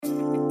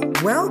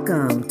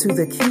Welcome to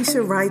the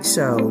Keisha Wright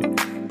Show,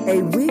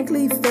 a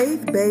weekly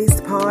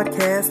faith-based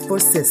podcast for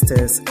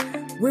sisters,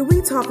 where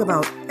we talk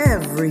about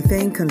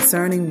everything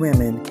concerning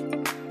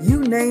women.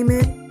 You name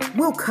it,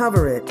 we'll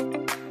cover it.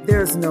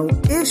 There's no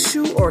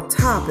issue or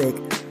topic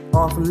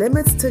off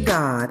limits to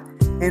God,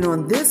 and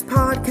on this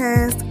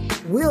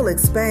podcast, we'll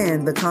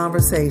expand the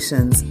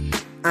conversations.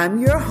 I'm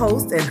your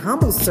host and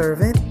humble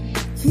servant,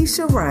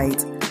 Keisha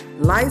Wright,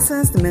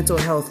 licensed mental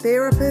health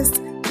therapist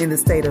in the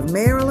state of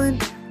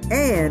Maryland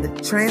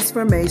and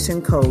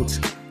transformation coach.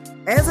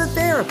 As a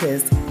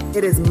therapist,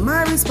 it is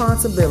my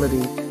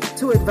responsibility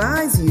to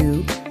advise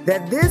you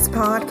that this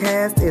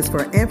podcast is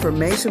for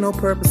informational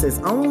purposes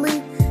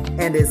only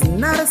and is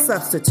not a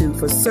substitute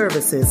for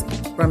services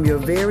from your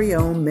very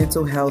own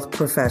mental health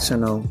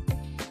professional.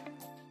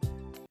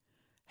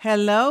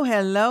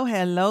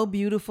 Hello,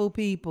 beautiful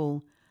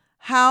people.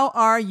 How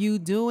are you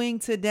doing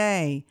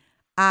today?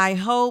 I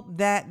hope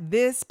that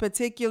this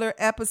particular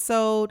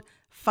episode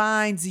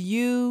finds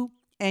you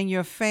and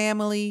your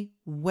family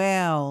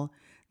well.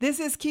 This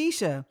is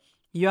Keisha,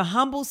 your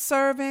humble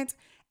servant,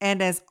 and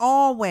as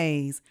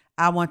always,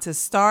 I want to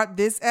start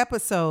this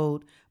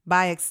episode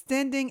by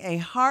extending a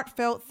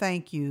heartfelt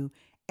thank you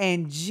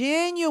and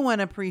genuine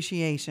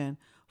appreciation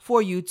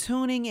for you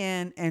tuning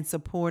in and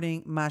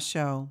supporting my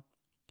show.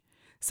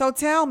 So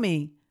tell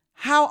me,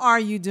 how are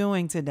you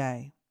doing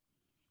today?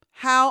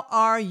 How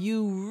are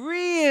you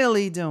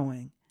really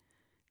doing?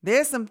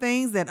 There's some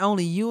things that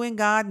only you and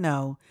God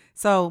know.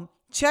 So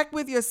check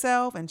with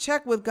yourself and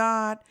check with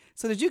God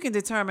so that you can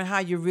determine how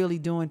you're really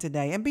doing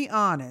today. And be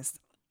honest.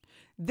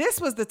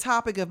 This was the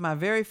topic of my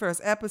very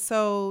first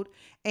episode.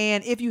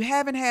 And if you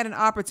haven't had an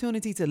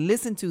opportunity to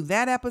listen to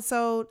that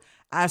episode,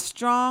 I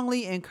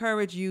strongly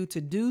encourage you to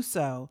do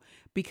so,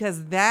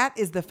 because that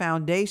is the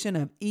foundation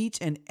of each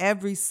and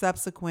every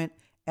subsequent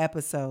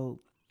episode.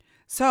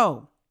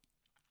 So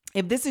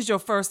if this is your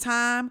first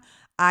time,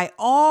 I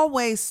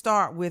always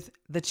start with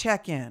the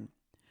check-in.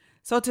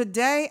 So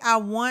today I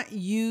want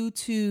you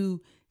to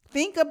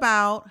think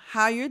about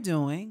how you're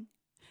doing.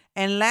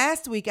 And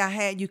last week I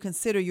had you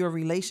consider your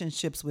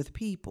relationships with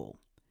people.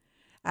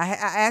 I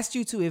asked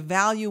you to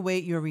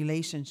evaluate your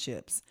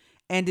relationships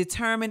and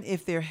determine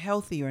if they're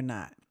healthy or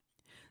not.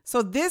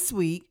 So this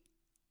week,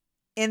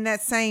 in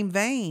that same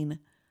vein,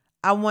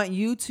 I want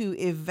you to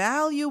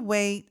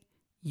evaluate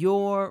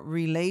your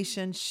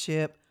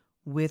relationship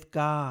with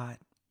God.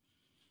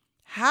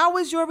 How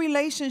is your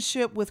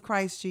relationship with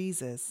Christ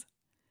Jesus?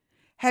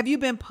 Have you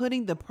been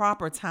putting the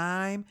proper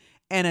time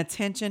and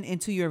attention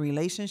into your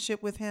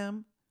relationship with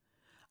Him?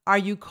 Are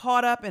you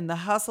caught up in the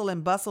hustle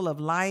and bustle of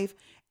life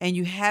and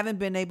you haven't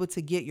been able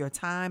to get your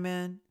time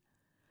in?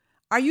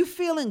 Are you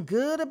feeling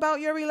good about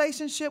your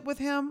relationship with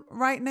Him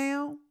right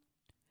now?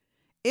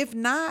 If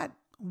not,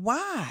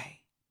 why?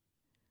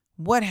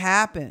 What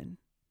happened?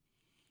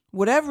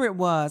 Whatever it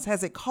was,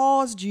 has it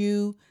caused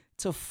you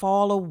to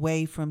fall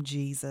away from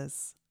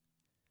Jesus?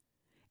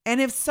 And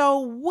if so,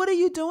 what are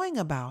you doing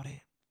about it?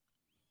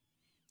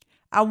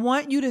 I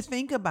want you to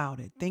think about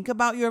it. Think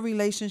about your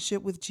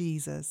relationship with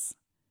Jesus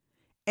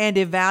and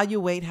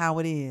evaluate how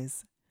it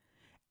is.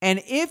 And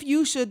if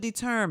you should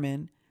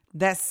determine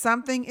that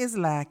something is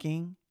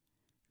lacking,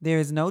 there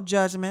is no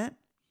judgment.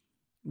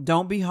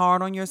 Don't be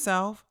hard on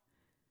yourself.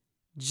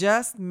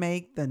 Just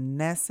make the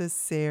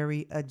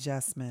necessary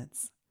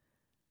adjustments.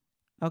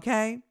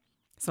 Okay?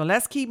 So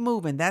let's keep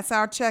moving. That's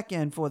our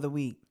check-in for the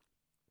week.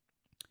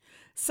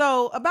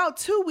 So about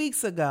 2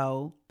 weeks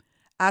ago,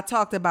 I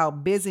talked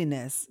about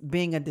busyness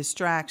being a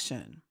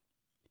distraction.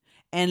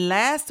 And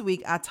last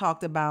week, I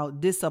talked about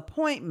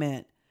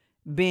disappointment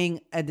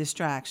being a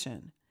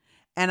distraction.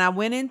 And I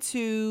went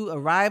into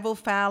arrival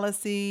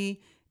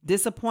fallacy,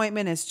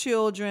 disappointment as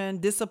children,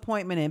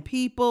 disappointment in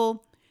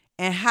people,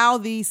 and how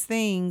these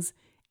things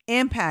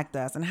impact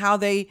us and how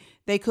they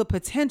could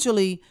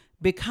potentially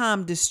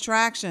become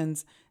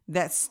distractions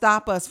that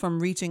stop us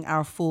from reaching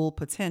our full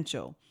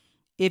potential.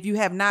 If you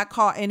have not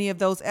caught any of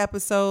those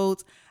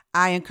episodes,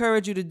 I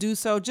encourage you to do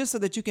so just so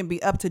that you can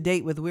be up to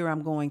date with where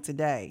I'm going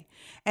today.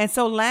 And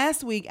so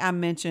last week I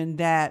mentioned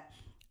that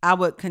I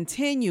would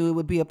continue. It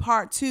would be a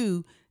part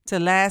 2 to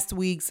last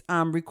week's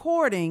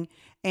recording.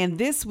 And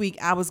this week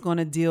I was going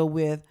to deal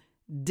with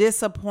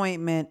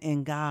disappointment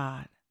in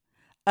God,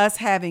 us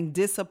having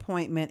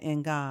disappointment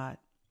in God.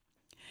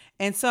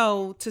 And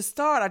so to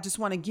start, I just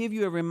want to give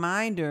you a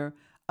reminder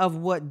of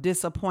what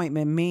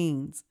disappointment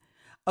means.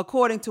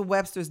 According to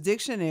Webster's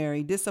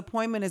dictionary,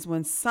 disappointment is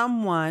when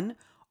someone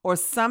or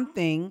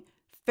something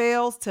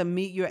fails to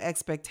meet your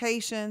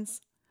expectations,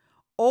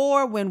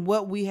 or when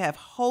what we have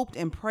hoped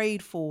and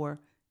prayed for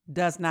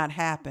does not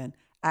happen.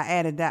 I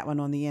added that one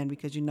on the end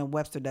because,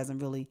 Webster doesn't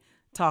really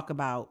talk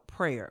about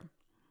prayer.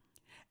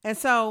 And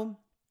so,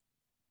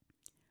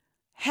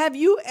 have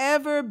you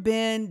ever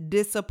been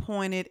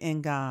disappointed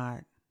in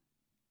God?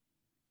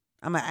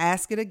 I'm going to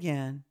ask it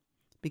again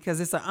because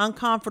it's an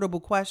uncomfortable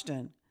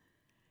question.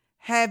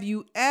 Have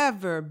you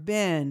ever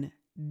been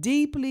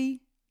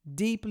deeply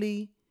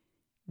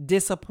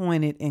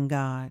disappointed in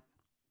God?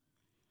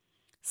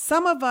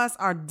 Some of us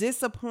are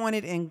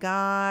disappointed in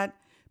God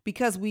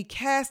because we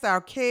cast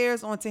our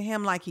cares onto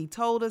him like he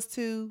told us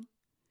to.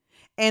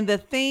 And the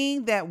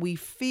thing that we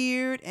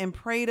feared and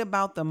prayed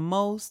about the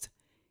most,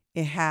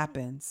 it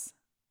happens.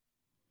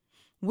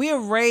 We're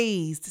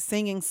raised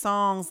singing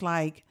songs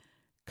like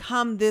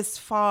 "Come This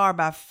Far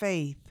by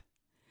Faith,"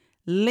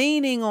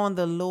 leaning on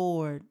the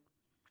Lord,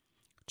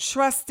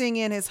 trusting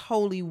in his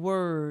holy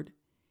word.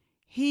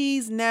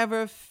 He's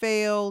never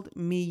failed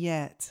me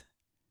yet.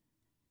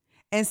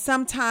 And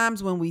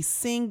sometimes when we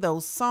sing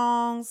those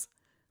songs,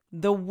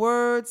 the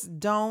words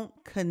don't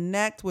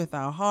connect with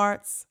our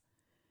hearts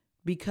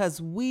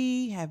because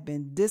we have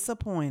been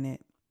disappointed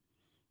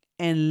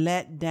and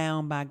let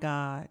down by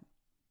God.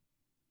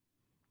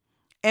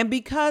 And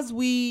because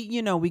we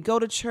go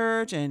to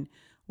church and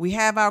we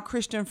have our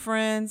Christian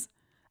friends,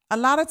 a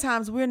lot of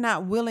times we're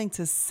not willing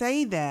to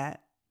say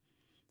that.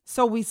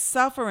 So we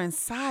suffer in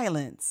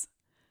silence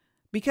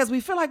because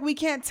we feel like we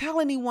can't tell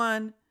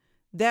anyone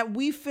that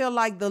we feel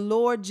like the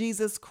Lord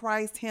Jesus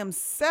Christ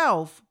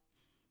himself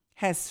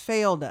has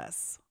failed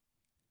us.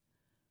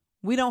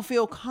 We don't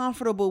feel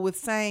comfortable with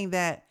saying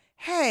that,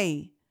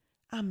 hey,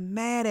 I'm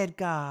mad at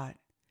God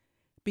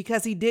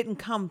because he didn't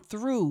come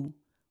through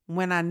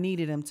when I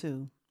needed him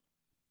to.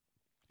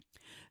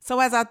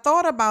 So as I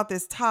thought about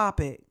this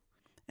topic,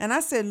 and I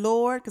said,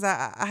 Lord, because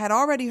I had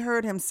already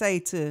heard him say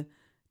to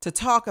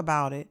talk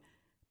about it,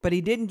 but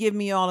he didn't give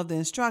me all of the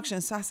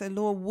instructions. So I said,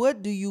 Lord,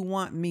 what do you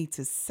want me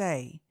to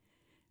say?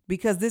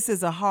 Because this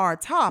is a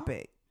hard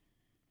topic.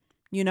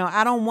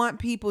 I don't want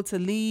people to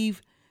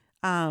leave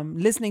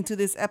listening to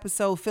this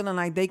episode feeling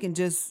like they can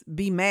just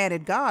be mad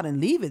at God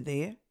and leave it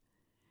there.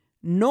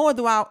 Nor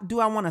do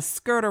I want to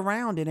skirt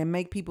around it and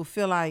make people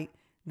feel like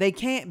they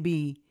can't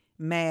be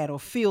mad or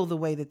feel the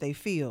way that they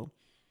feel.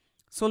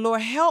 So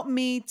Lord, help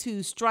me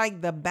to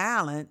strike the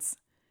balance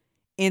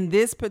in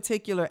this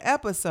particular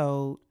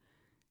episode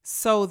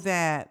so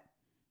that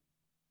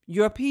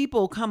your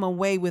people come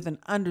away with an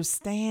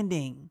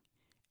understanding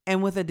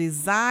and with a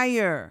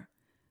desire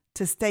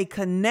to stay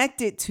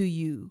connected to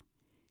you,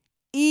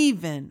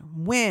 even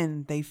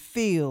when they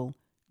feel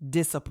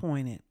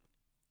disappointed.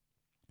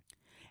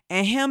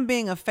 And him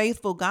being a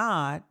faithful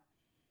God,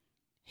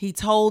 he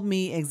told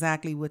me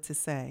exactly what to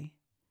say.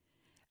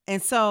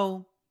 And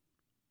so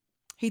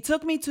he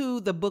took me to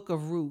the book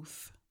of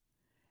Ruth.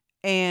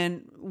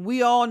 And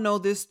we all know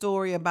this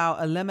story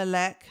about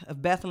Elimelech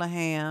of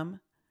Bethlehem,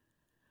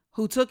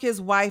 who took his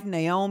wife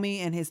Naomi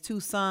and his two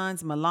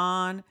sons,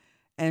 Mahlon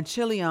and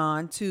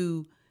Chilion,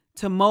 to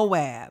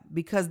Moab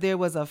because there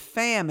was a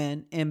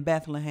famine in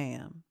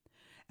Bethlehem.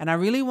 And I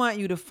really want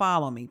you to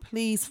follow me.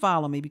 Please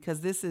follow me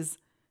because this is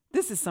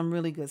some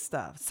really good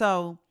stuff.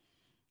 So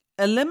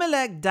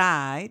Elimelech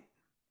died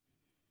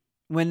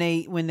when they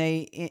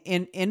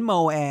in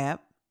Moab,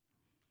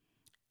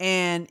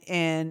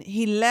 and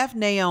he left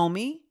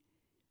Naomi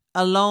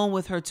alone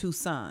with her two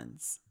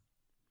sons.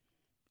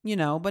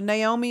 But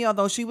Naomi,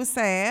 although she was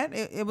sad,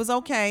 it was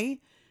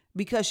okay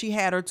because she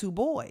had her two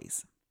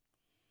boys.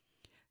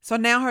 So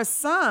now her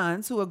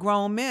sons, who are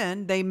grown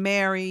men, they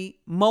marry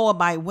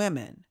Moabite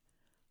women,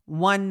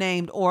 one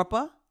named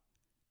Orpah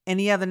and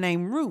the other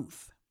named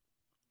Ruth.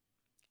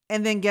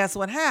 And then guess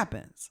what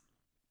happens?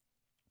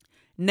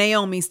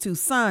 Naomi's two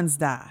sons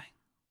die.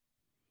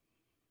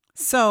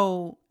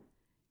 So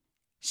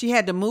she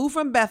had to move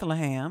from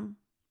Bethlehem,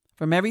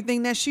 from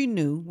everything that she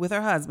knew with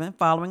her husband,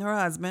 following her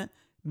husband,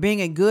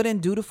 being a good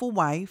and dutiful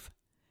wife.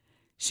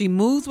 She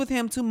moves with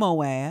him to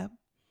Moab.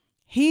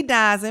 He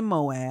dies in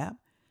Moab.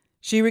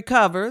 She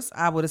recovers,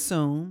 I would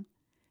assume.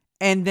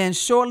 And then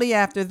shortly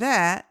after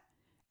that,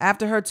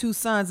 after her two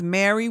sons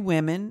marry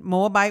women,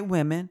 Moabite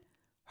women,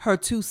 her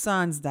two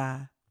sons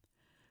die.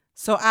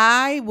 So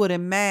I would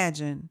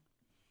imagine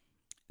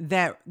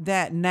that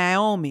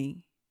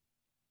Naomi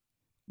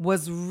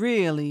was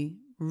really,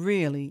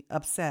 really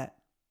upset.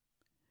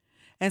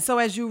 And so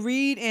as you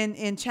read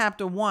in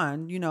chapter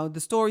 1, the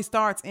story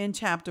starts in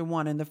chapter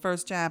 1, in the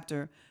first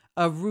chapter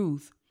of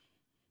Ruth.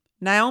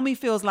 Naomi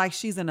feels like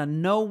she's in a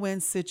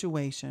no-win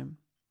situation.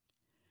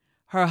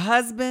 Her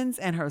husbands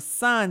and her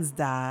sons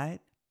died.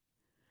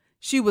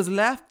 She was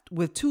left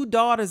with two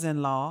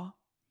daughters-in-law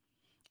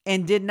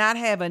and did not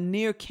have a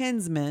near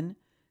kinsman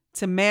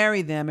to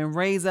marry them and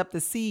raise up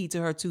the seed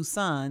to her two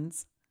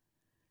sons.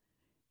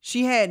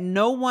 She had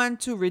no one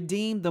to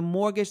redeem the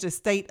mortgaged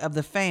estate of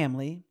the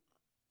family.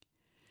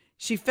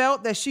 She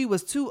felt that she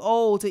was too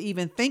old to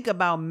even think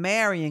about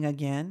marrying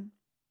again.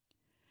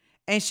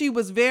 And she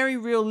was very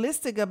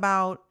realistic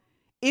about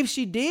if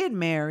she did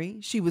marry,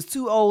 she was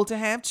too old to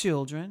have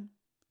children.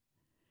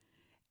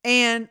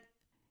 And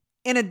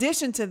in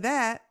addition to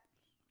that,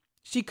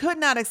 she could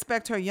not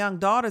expect her young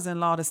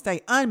daughters-in-law to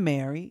stay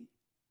unmarried.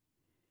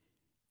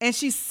 And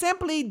she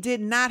simply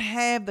did not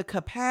have the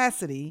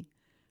capacity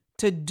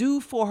to do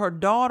for her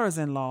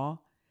daughters-in-law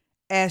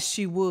as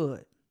she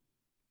would.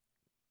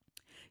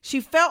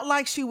 She felt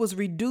like she was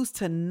reduced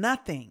to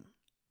nothing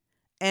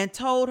and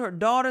told her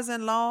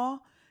daughters-in-law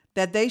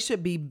that they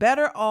should be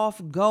better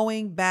off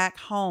going back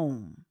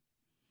home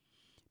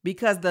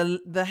because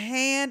the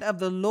hand of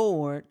the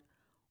Lord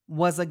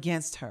was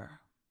against her.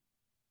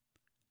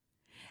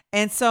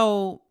 And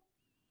so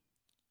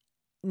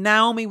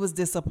Naomi was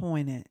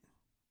disappointed.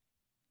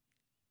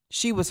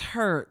 She was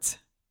hurt.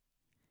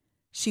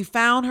 She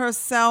found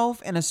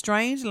herself in a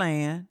strange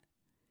land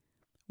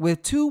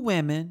with 2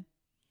 women,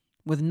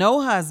 with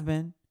no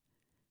husband,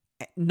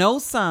 no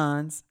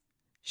sons.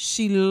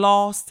 She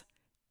lost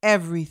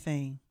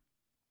everything.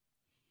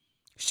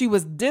 She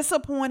was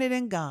disappointed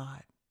in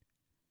God.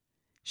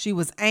 She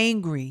was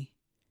angry.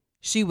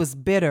 She was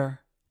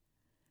bitter.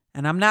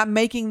 And I'm not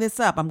making this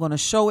up. I'm going to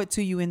show it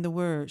to you in the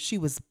word. She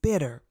was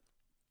bitter.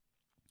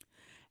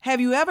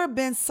 Have you ever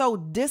been so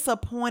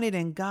disappointed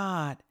in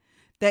God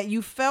that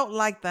you felt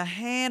like the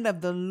hand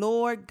of the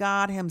Lord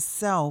God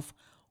himself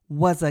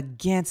was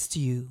against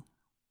you?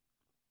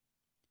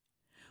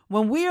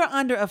 When we are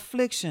under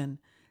affliction,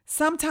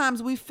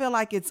 sometimes we feel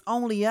like it's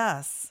only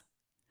us.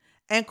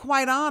 And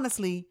quite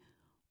honestly,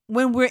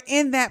 when we're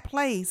in that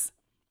place,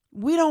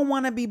 we don't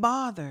want to be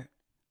bothered.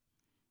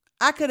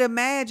 I could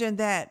imagine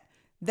that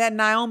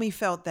Naomi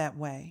felt that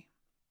way.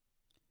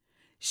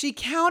 She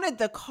counted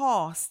the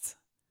cost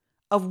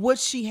of what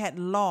she had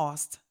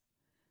lost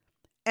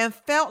and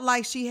felt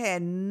like she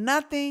had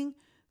nothing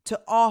to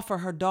offer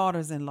her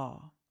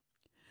daughters-in-law.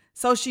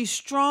 So she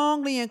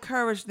strongly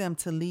encouraged them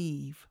to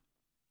leave.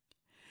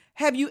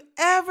 Have you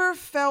ever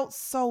felt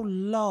so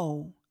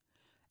low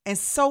and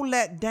so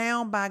let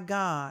down by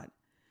God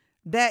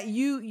that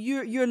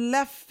you're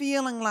left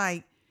feeling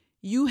like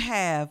you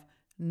have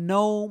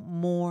no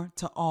more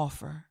to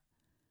offer?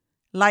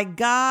 Like,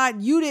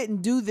 God, you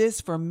didn't do this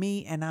for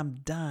me and I'm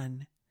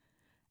done.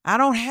 I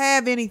don't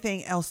have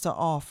anything else to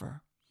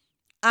offer.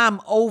 I'm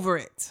over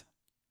it.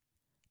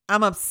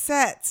 I'm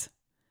upset.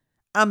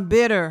 I'm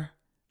bitter.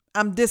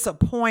 I'm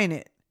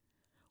disappointed.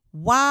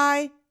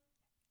 Why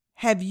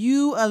have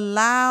you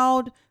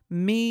allowed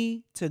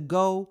me to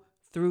go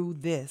through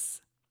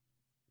this?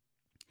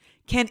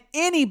 Can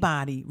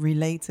anybody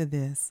relate to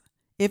this?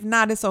 If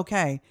not, it's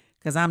okay,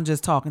 because I'm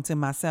just talking to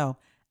myself.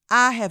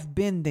 I have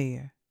been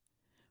there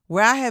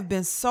where I have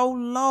been so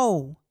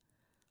low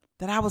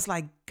that I was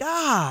like,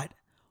 God,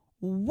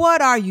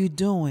 what are you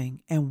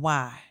doing and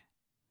why?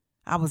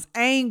 I was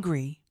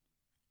angry.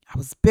 I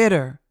was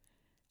bitter.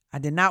 I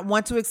did not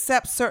want to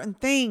accept certain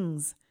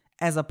things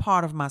as a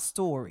part of my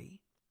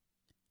story.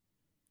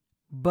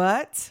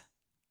 But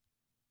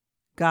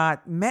God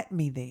met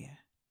me there.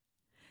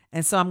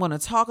 And so I'm going to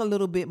talk a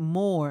little bit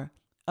more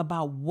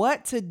about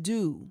what to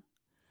do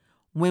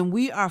when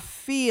we are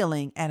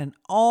feeling at an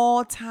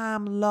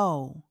all-time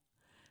low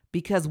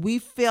because we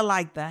feel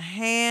like the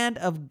hand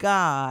of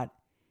God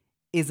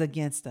is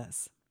against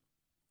us.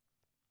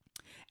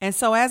 And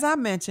so, as I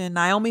mentioned,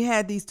 Naomi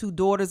had these 2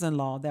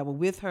 daughters-in-law that were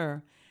with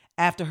her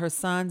after her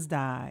sons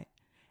died,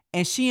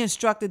 and she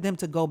instructed them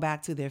to go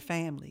back to their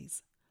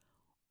families.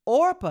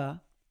 Orpah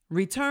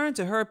returned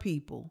to her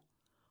people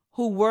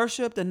who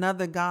worshiped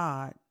another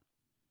god.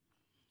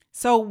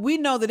 So we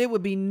know that it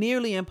would be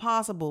nearly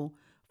impossible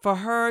for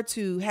her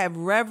to have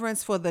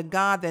reverence for the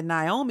God that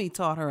Naomi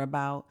taught her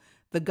about,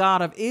 the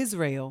God of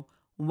Israel,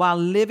 while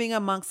living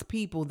amongst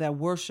people that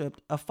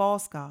worshiped a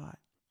false god.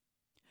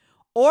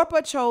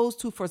 Orpah chose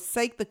to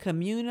forsake the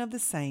communion of the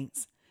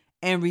saints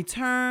and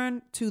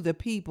return to the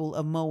people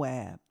of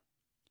Moab.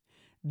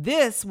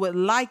 This would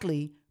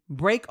likely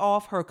break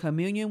off her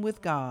communion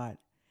with God,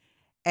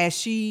 as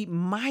she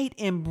might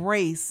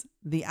embrace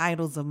the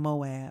idols of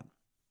Moab.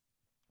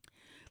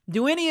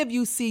 Do any of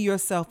you see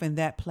yourself in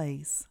that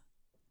place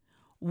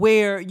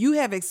where you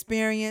have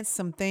experienced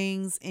some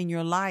things in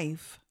your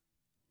life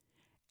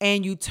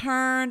and you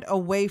turned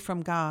away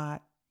from God,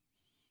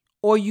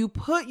 or you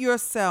put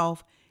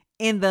yourself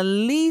in the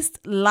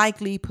least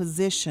likely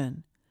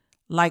position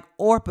like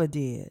Orpah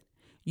did?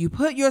 You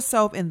put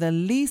yourself in the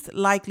least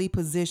likely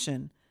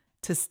position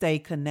to stay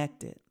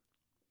connected.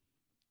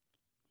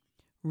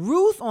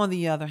 Ruth, on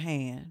the other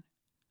hand,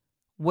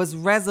 was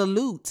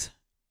resolute,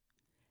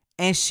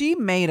 and she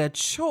made a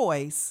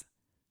choice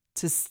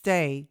to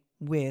stay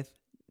with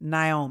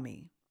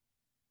Naomi.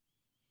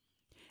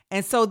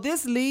 And so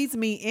this leads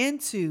me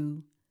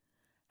into,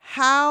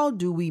 how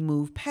do we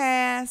move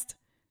past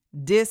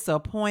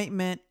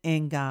disappointment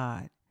in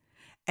God?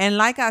 And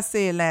like I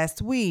said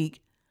last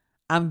week,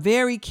 I'm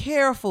very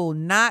careful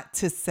not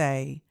to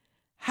say,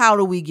 how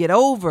do we get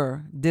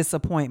over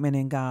disappointment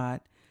in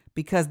God?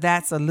 Because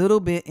that's a little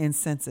bit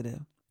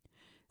insensitive.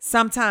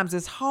 Sometimes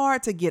it's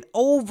hard to get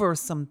over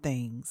some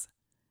things,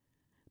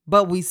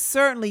 but we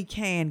certainly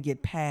can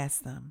get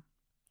past them,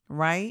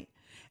 right?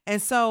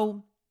 And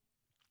so,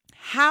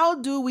 how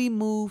do we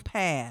move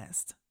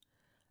past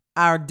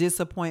our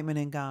disappointment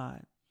in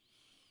God?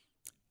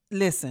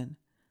 Listen,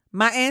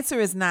 my answer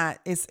is not,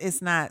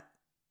 it's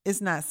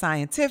not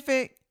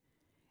scientific.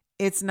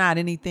 It's not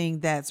anything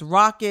that's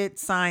rocket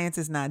science.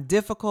 It's not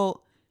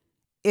difficult.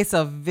 It's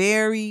a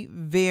very,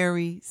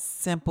 very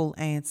simple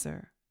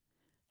answer.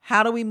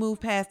 How do we move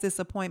past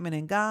disappointment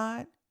in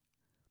God?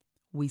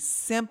 We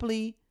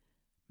simply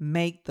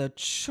make the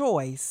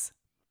choice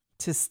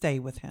to stay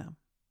with Him.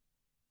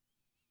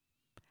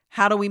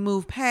 How do we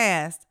move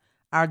past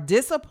our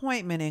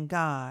disappointment in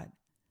God?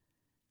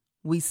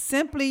 We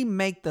simply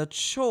make the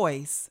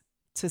choice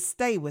to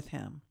stay with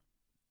him.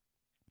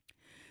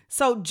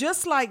 So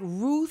just like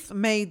Ruth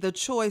made the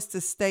choice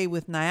to stay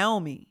with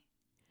Naomi,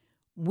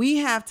 we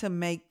have to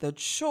make the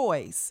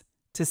choice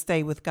to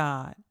stay with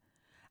God.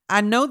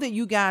 I know that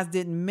you guys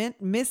didn't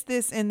miss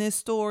this in this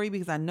story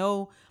because I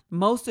know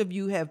most of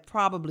you have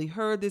probably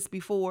heard this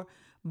before,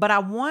 but I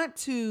want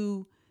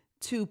to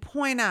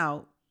point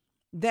out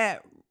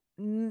that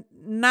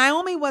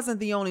Naomi wasn't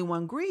the only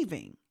one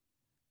grieving.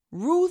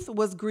 Ruth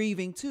was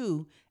grieving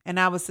too, and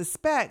I would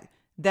suspect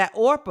that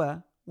Orpah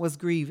was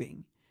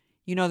grieving.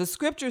 You know, the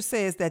scripture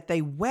says that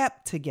they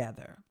wept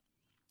together.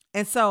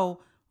 And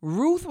so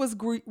Ruth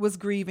was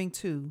grieving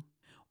too.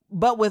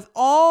 But with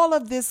all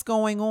of this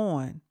going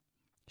on,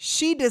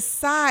 she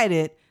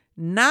decided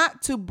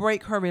not to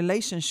break her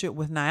relationship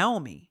with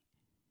Naomi.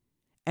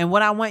 And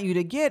what I want you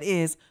to get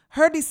is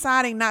her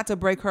deciding not to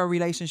break her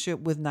relationship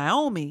with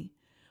Naomi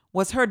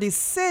was her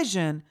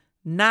decision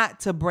not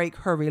to break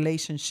her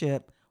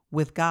relationship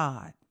with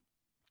God,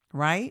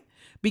 right?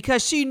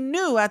 Because she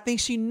knew, I think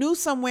she knew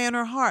somewhere in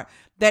her heart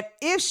that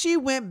if she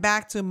went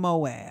back to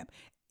Moab,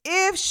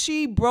 if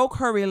she broke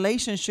her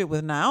relationship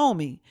with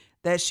Naomi,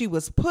 that she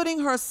was putting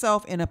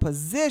herself in a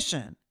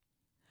position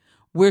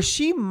where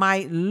she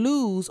might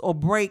lose or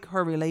break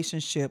her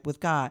relationship with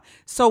God.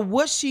 So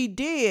what she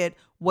did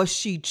was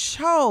she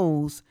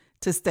chose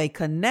to stay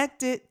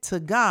connected to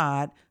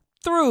God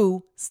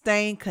through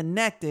staying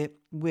connected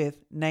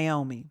with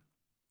Naomi.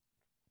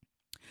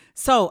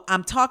 So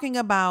I'm talking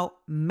about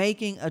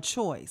making a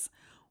choice.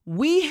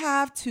 We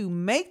have to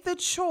make the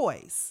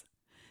choice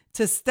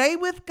to stay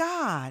with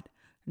God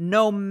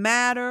no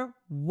matter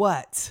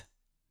what.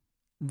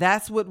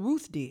 That's what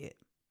Ruth did.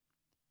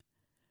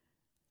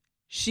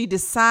 She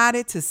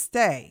decided to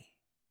stay,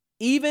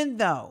 even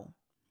though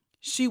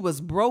she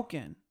was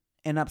broken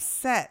and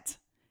upset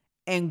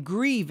and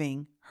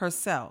grieving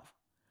herself.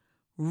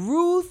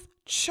 Ruth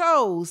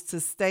chose to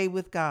stay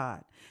with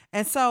God.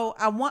 And so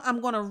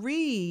I'm going to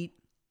read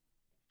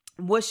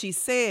what she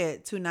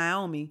said to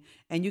Naomi,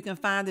 and you can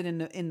find it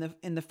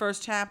in the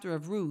first chapter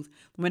of Ruth.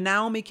 When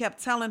Naomi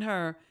kept telling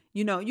her,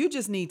 you know, you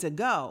just need to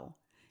go.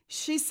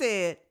 She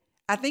said,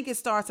 I think it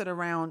starts at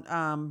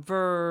around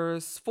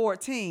verse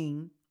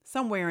 14,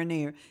 somewhere in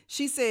there.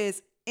 She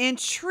says,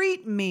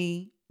 entreat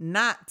me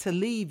not to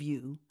leave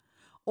you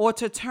or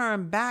to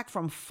turn back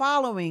from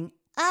following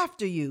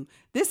after you.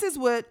 This is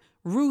what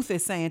Ruth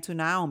is saying to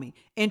Naomi.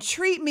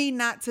 Entreat me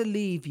not to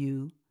leave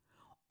you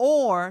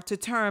or to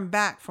turn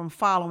back from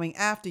following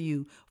after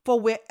you. For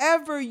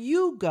wherever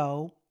you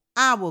go,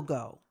 I will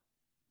go.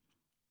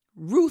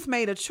 Ruth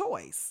made a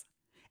choice.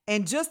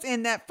 And just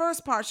in that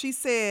first part, she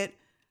said,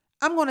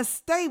 I'm going to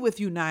stay with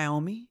you,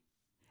 Naomi.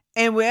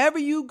 And wherever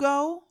you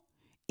go,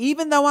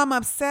 even though I'm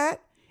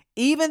upset,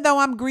 even though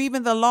I'm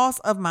grieving the loss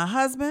of my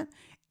husband,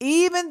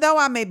 even though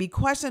I may be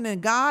questioning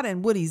God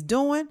and what he's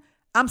doing,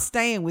 I'm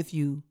staying with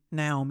you,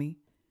 Naomi.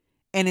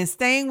 And in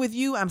staying with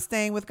you, I'm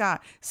staying with God.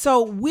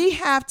 So we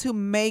have to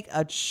make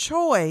a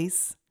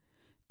choice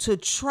to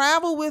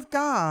travel with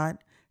God,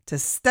 to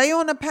stay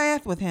on the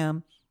path with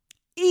him,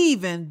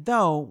 even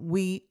though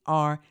we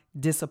are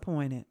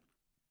disappointed.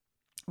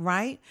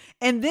 Right?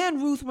 And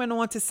then Ruth went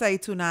on to say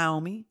to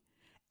Naomi,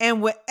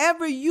 and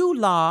wherever you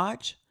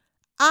lodge,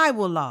 I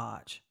will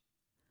lodge.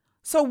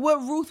 So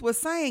what Ruth was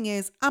saying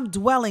is, I'm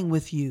dwelling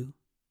with you.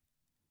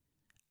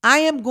 I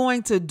am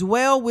going to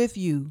dwell with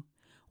you.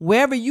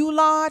 Wherever you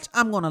lodge,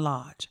 I'm going to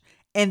lodge.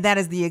 And that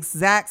is the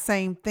exact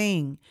same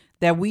thing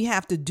that we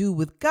have to do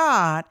with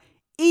God,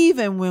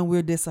 even when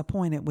we're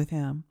disappointed with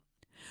him.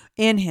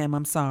 In him,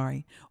 I'm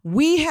sorry.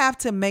 We have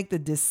to make the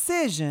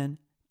decision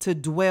to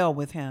dwell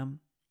with him.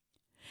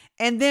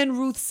 And then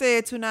Ruth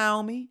said to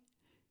Naomi,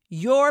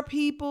 your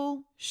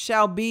people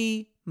shall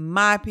be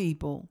my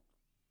people.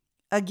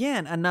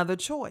 Again, another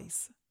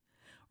choice.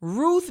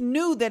 Ruth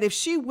knew that if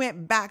she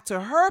went back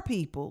to her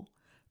people,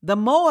 the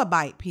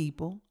Moabite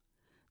people,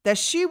 that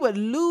she would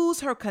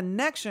lose her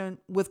connection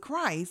with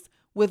Christ,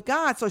 with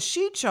God. So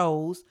she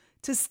chose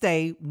to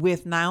stay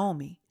with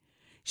Naomi.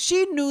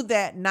 She knew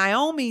that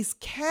Naomi's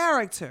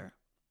character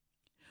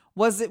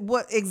was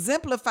what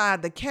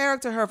exemplified the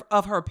character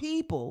of her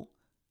people,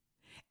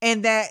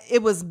 and that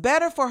it was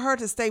better for her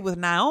to stay with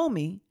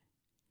Naomi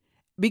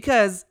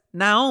because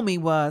Naomi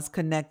was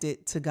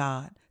connected to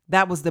God.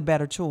 That was the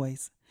better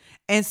choice.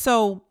 And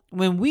so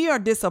when we are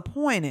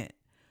disappointed,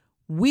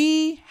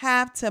 we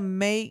have to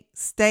make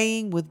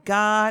staying with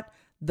God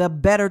the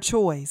better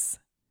choice.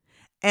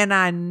 And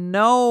I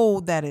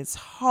know that it's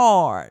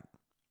hard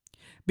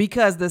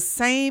because the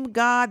same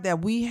God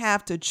that we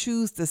have to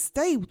choose to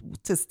stay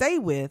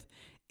with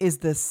is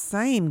the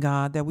same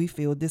God that we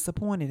feel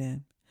disappointed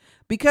in.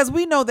 Because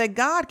we know that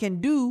God can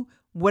do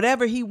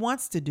whatever he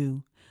wants to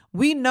do.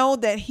 We know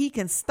that he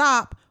can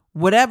stop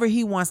whatever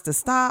he wants to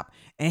stop,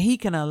 and he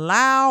can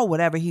allow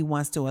whatever he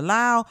wants to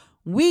allow.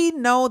 We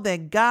know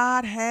that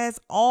God has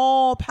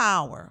all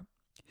power.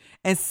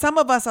 And some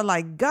of us are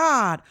like,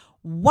 God,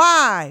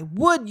 Why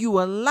would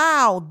you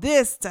allow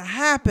this to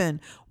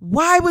happen?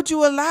 Why would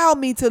you allow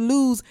me to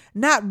lose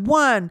not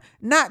one,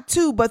 not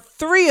two, but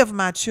three of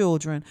my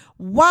children?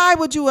 Why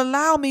would you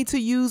allow me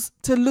to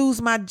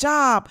lose my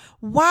job?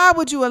 Why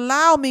would you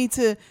allow me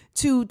to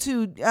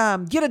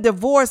get a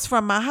divorce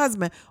from my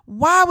husband?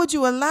 Why would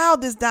you allow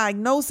this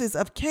diagnosis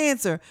of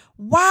cancer?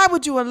 Why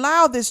would you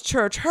allow this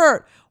church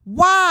hurt?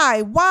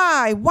 Why?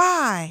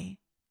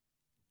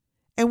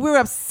 And we're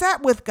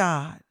upset with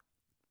God.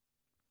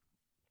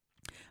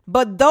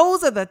 But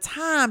those are the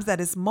times that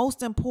it's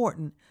most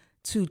important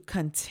to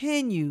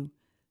continue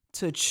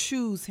to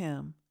choose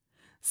him.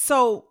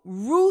 So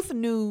Ruth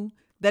knew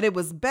that it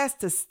was best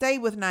to stay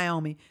with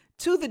Naomi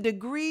to the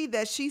degree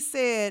that she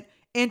said,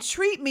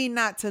 "Entreat me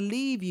not to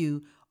leave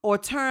you or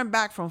turn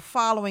back from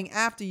following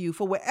after you.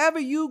 For wherever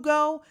you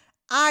go,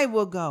 I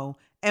will go.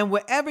 And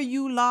wherever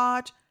you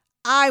lodge,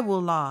 I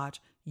will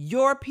lodge.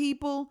 Your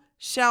people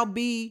shall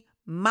be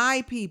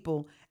my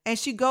people." And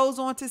she goes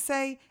on to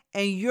say,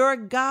 "And your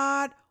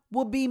God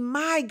will be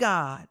my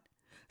God."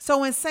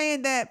 So in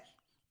saying that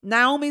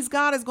Naomi's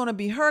God is going to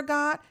be her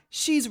God,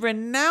 she's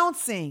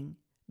renouncing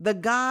the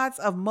gods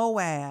of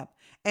Moab,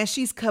 and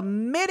she's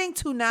committing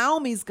to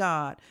Naomi's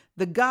God,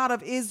 the God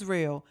of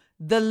Israel,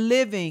 the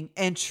living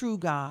and true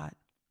God.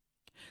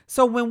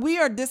 So when we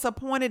are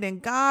disappointed in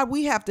God,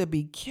 we have to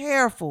be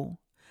careful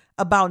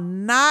about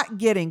not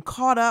getting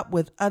caught up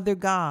with other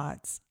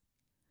gods.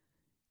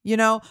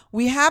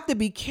 We have to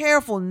be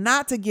careful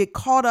not to get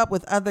caught up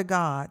with other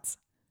gods.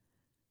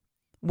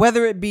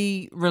 Whether it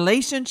be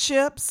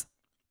relationships,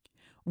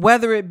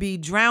 whether it be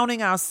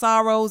drowning our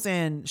sorrows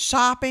in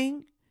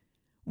shopping,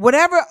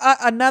 whatever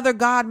another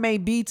God may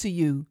be to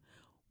you,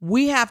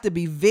 we have to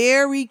be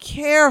very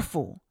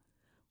careful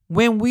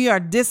when we are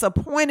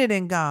disappointed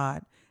in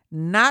God,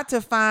 not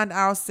to find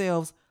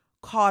ourselves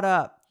caught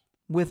up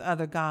with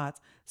other gods.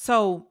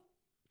 So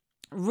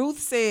Ruth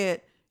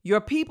said,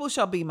 "Your people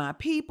shall be my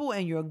people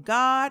and your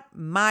God,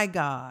 my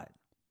God."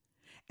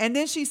 And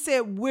then she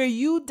said, "Where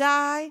you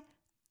die,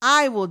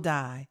 I will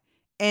die,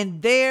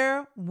 and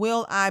there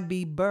will I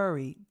be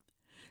buried."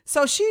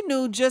 So she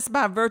knew just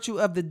by virtue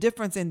of the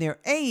difference in their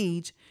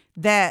age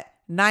that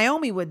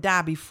Naomi would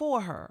die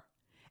before her.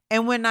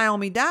 And when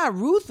Naomi died,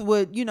 Ruth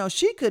would,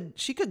 she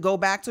could go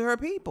back to her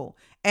people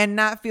and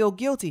not feel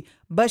guilty.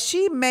 But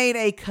she made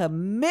a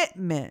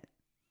commitment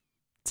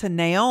to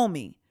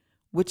Naomi,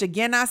 which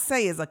again I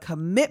say is a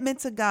commitment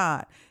to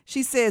God.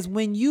 She says,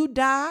 "When you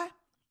die,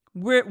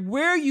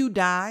 where you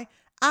die,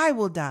 I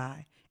will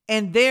die,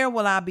 and there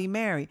will I be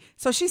married."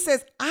 So she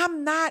says,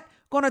 "I'm not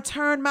going to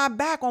turn my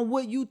back on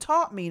what you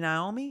taught me,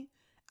 Naomi.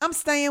 I'm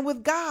staying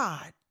with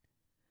God.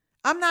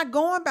 I'm not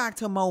going back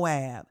to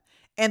Moab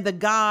and the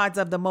gods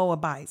of the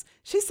Moabites."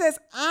 She says,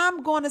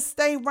 "I'm going to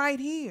stay right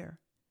here."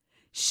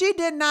 She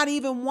did not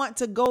even want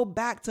to go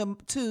back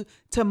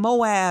to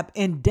Moab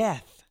in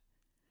death.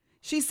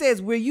 She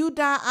says, "Where you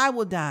die, I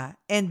will die,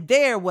 and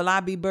there will I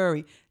be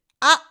buried."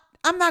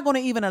 I'm not going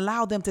to even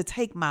allow them to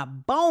take my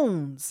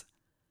bones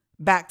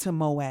back to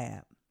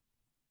Moab.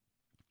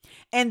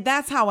 And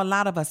that's how a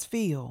lot of us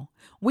feel.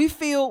 We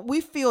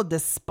feel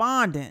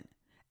despondent,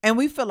 and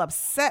we feel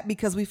upset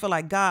because we feel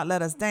like God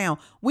let us down.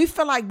 We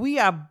feel like we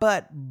are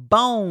but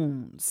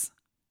bones.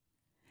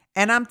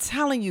 And I'm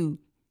telling you,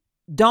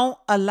 don't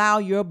allow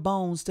your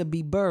bones to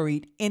be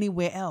buried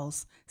anywhere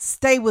else.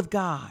 Stay with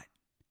God.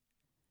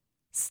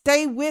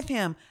 Stay with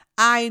him.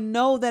 I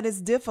know that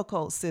it's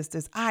difficult,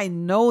 sisters. I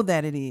know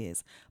that it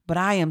is. But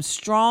I am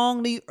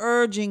strongly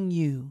urging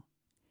you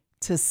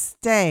to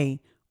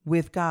stay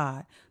with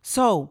God.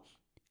 So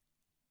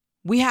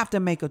we have to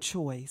make a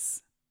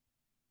choice.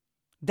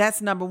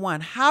 That's number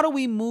one. How do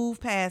we move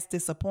past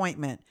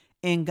disappointment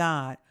in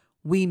God?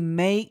 We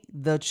make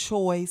the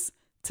choice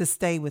to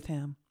stay with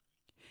him.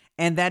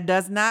 And that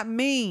does not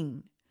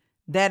mean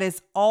that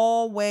it's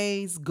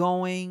always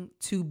going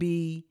to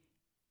be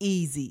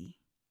easy.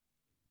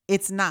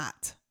 It's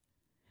not.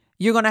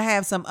 You're going to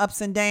have some ups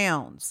and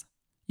downs.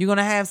 You're going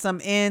to have some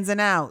ins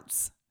and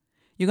outs.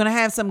 You're going to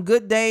have some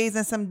good days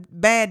and some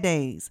bad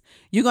days.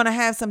 You're going to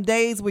have some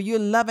days where you're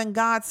loving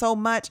God so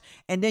much,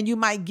 and then you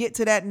might get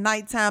to that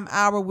nighttime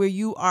hour where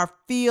you are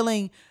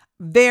feeling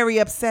very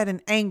upset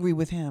and angry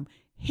with him.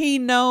 He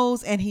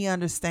knows and he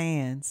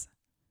understands.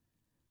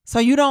 So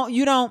you don't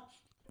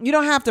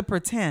have to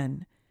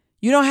pretend.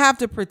 You don't have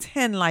to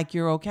pretend like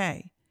you're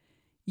okay.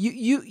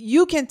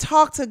 You can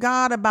talk to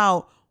God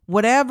about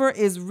whatever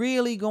is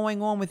really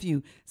going on with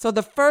you. So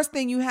the first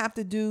thing you have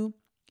to do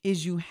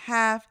is you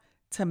have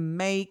to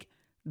make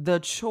the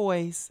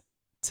choice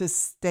to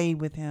stay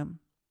with him.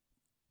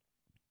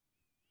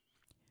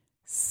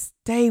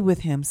 Stay with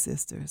him,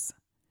 sisters.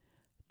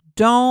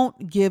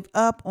 Don't give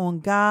up on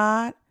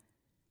God,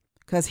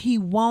 because he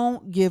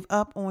won't give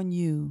up on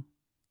you.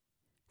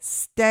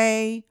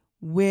 Stay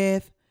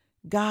with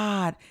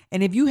God.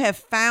 And if you have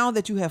found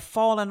that you have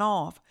fallen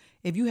off,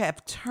 if you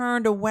have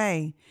turned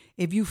away,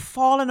 if you've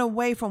fallen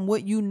away from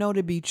what you know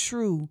to be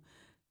true,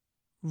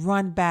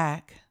 run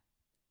back.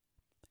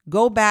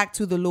 Go back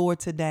to the Lord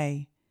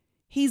today.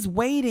 He's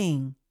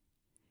waiting.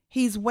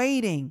 He's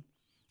waiting.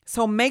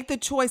 So make the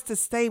choice to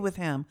stay with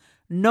him,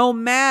 no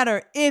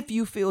matter if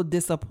you feel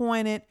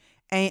disappointed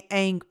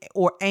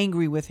or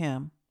angry with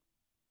him.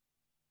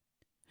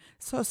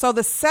 So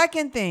the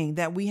second thing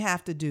that we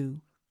have to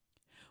do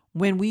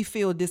when we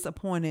feel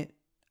disappointed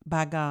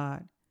by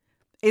God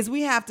is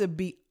we have to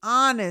be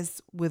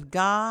honest with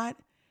God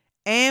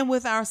and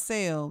with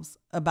ourselves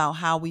about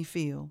how we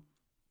feel.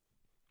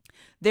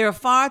 There are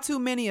far too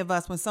many of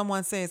us when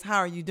someone says, "How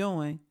are you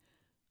doing?"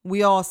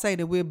 We all say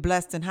that we're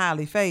blessed and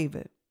highly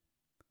favored.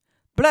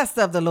 Blessed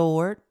of the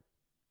Lord.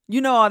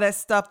 You know, all that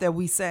stuff that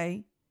we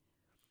say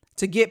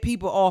to get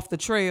people off the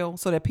trail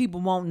so that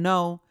people won't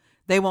know.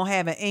 They won't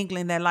have an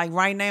inkling that, like,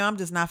 right now, I'm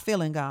just not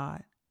feeling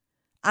God.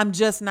 I'm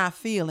just not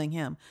feeling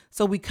him.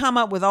 So we come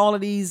up with all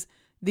of these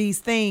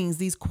things,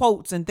 these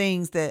quotes and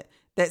things that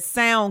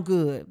sound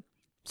good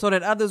so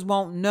that others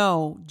won't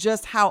know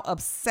just how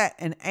upset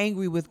and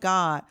angry with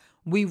God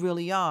we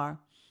really are.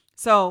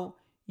 So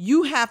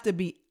you have to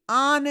be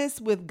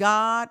honest with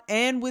God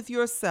and with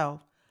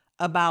yourself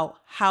about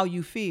how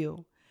you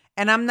feel.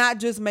 And I'm not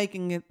just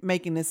making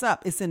this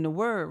up. It's in the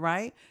word,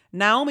 right?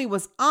 Naomi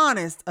was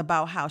honest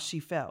about how she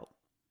felt.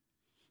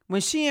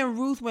 When she and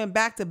Ruth went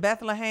back to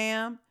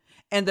Bethlehem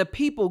and the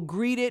people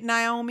greeted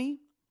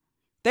Naomi,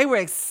 they were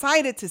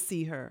excited to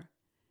see her.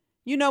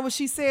 You know what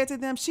she said to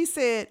them? She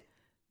said,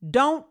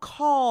 "Don't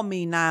call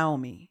me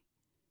Naomi.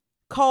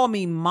 Call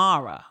me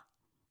Mara."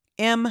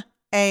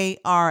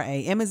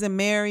 M-A-R-A. M as in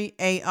Mary,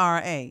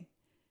 A-R-A.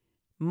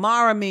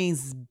 Mara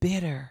means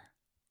bitter.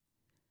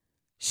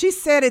 She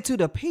said it to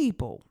the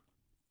people.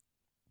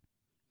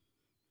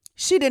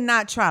 She did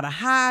not try to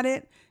hide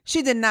it.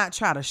 She did not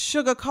try to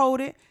sugarcoat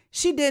it.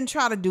 She didn't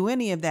try to do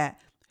any of that.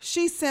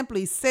 She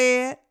simply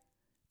said,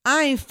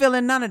 "I ain't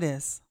feeling none of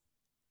this.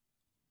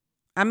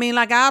 I mean,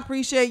 like, I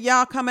appreciate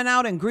y'all coming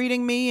out and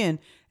greeting me and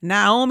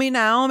Naomi,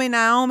 Naomi,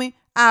 Naomi.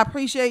 I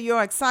appreciate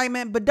your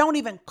excitement, but don't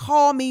even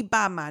call me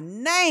by my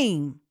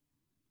name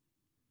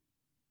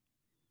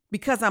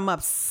because I'm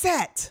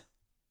upset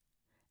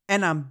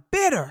and I'm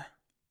bitter.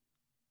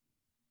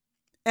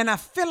 And I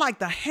feel like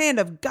the hand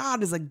of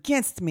God is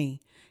against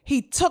me.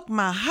 He took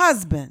my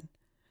husband.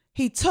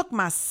 He took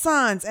my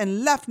sons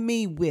and left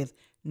me with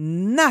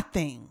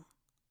nothing.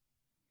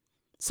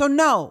 So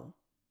no,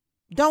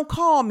 don't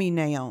call me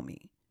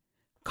Naomi.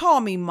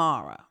 Call me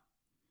Mara."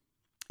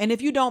 And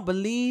if you don't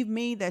believe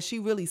me that she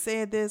really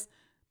said this,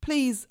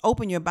 please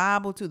open your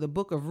Bible to the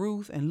book of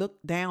Ruth and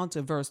look down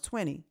to verse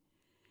 20.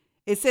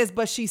 It says,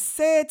 "But she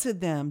said to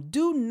them,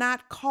 'Do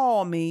not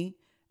call me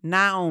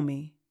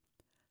Naomi.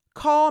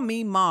 Call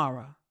me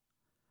Mara.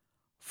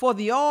 For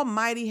the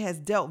Almighty has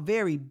dealt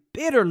very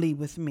bitterly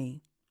with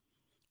me.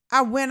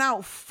 I went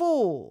out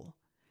full,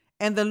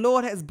 and the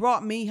Lord has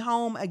brought me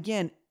home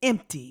again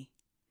empty.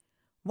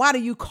 Why do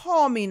you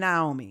call me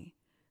Naomi,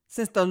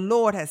 since the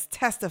Lord has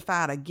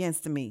testified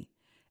against me,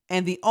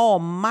 and the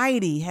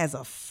Almighty has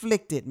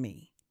afflicted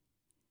me?'"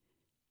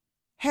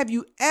 Have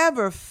you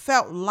ever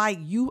felt like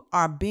you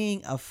are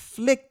being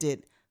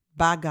afflicted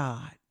by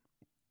God?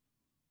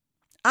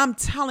 I'm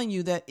telling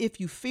you that if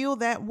you feel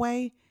that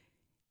way,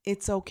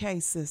 it's okay,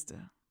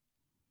 sister.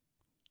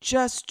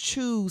 Just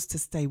choose to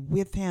stay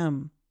with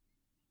him.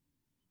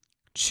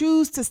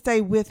 Choose to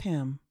stay with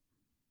him.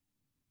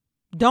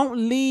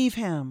 Don't leave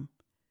him.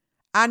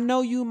 I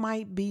know you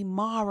might be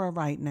Mara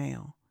right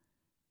now.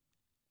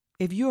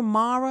 If you're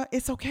Mara,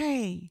 it's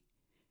okay.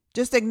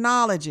 Just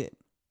acknowledge it.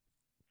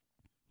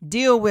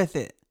 Deal with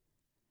it.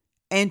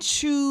 And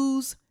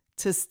choose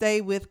to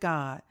stay with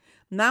God.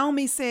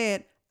 Naomi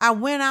said, "I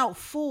went out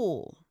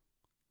full."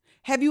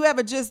 Have you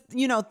ever just,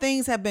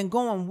 things have been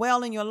going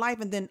well in your life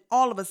and then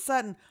all of a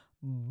sudden,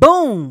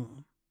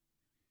 boom.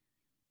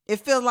 It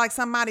feels like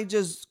somebody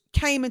just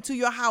came into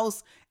your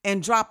house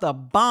and dropped a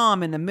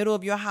bomb in the middle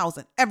of your house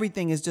and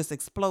everything has just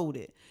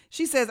exploded.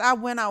 She says, "I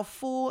went out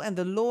full and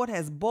the Lord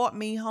has brought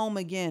me home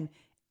again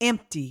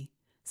empty."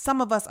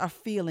 Some of us are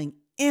feeling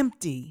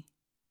empty.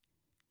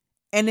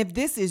 And if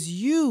this is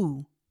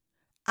you,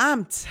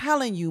 I'm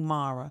telling you,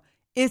 Mara,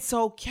 it's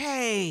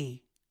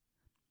okay.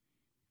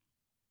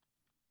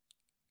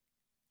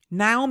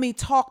 Naomi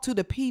talked to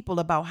the people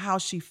about how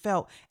she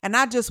felt, and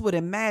I just would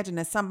imagine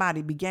that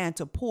somebody began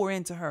to pour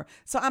into her.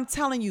 So I'm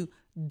telling you,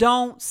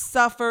 don't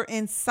suffer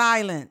in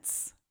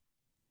silence.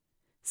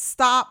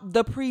 Stop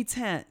the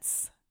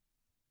pretense.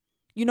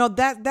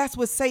 That's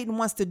what Satan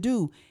wants to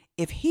do.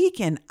 If he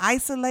can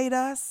isolate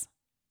us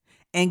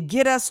and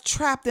get us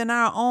trapped in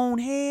our own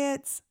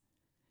heads,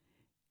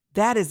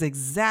 that is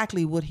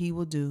exactly what he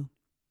will do.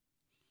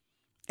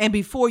 And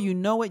before you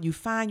know it, you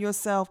find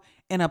yourself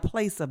in a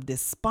place of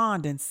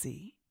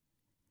despondency,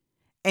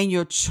 and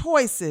your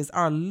choices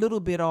are a little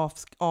bit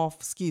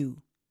off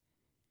skew.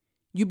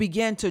 You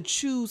begin to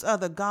choose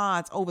other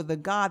gods over the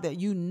God that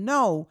you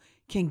know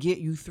can get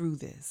you through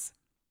this.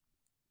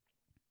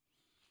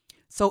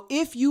 So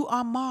if you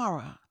are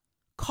Mara,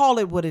 call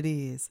it what it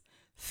is.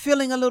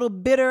 Feeling a little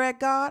bitter at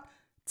God,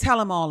 tell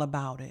him all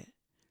about it.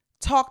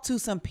 Talk to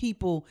some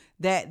people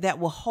that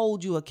will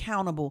hold you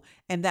accountable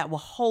and that will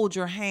hold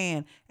your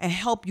hand and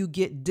help you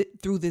get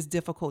through this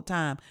difficult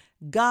time.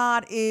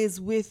 God is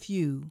with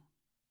you.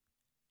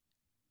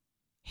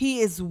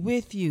 He is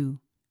with you.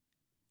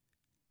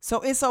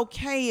 So it's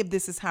okay if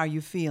this is how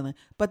you're feeling.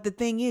 But the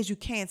thing is, you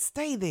can't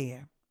stay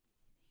there.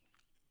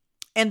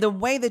 And the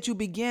way that you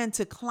begin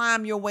to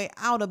climb your way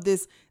out of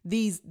these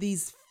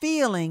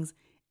feelings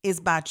is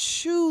by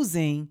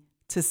choosing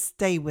to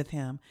stay with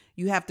him.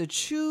 You have to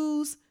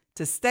choose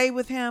to stay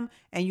with him,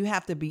 and you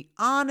have to be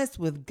honest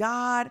with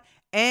God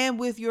and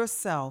with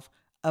yourself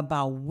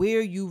about where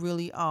you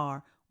really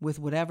are with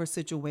whatever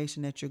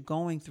situation that you're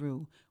going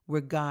through where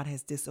God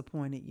has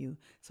disappointed you.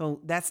 So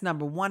that's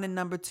number one. And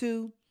number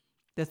two,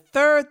 the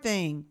third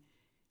thing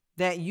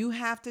that you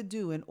have to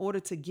do in order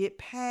to get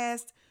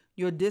past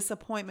your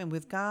disappointment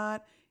with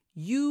God,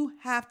 you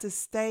have to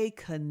stay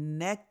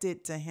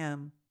connected to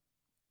him.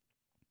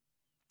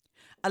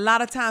 A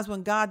lot of times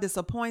when God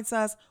disappoints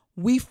us,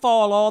 we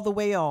fall all the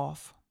way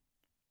off.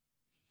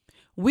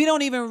 We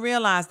don't even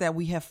realize that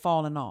we have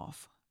fallen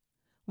off.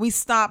 We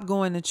stop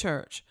going to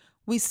church.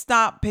 We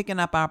stop picking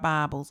up our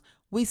Bibles.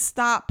 We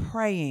stop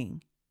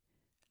praying.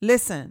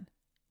 Listen,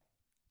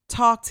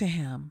 talk to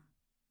him.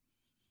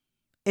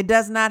 It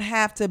does not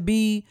have to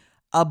be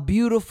a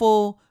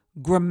beautiful,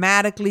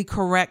 grammatically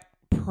correct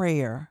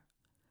prayer.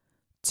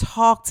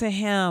 Talk to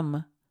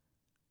him.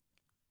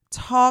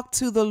 Talk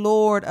to the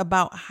Lord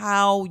about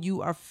how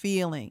you are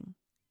feeling.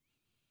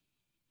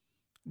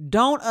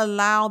 Don't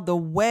allow the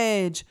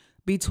wedge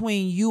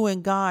between you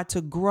and God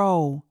to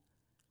grow.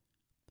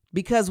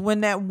 Because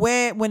when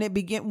it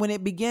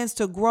begins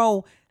to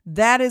grow,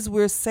 that is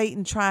where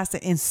Satan tries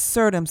to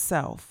insert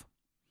himself.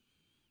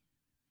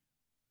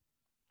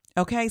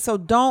 Okay? So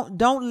don't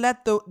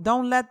let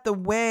the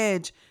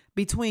wedge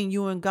between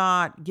you and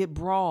God get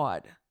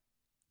broad.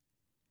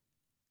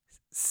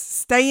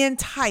 Stay in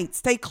tight,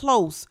 stay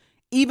close,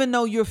 even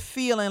though you're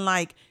feeling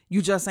like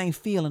you just ain't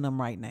feeling them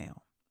right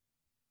now.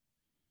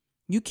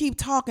 You keep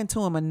talking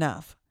to him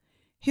enough,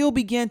 he'll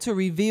begin to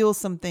reveal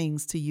some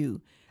things to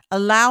you.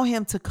 Allow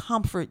him to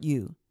comfort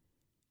you.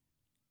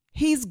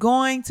 He's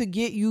going to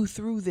get you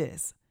through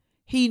this.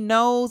 He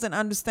knows and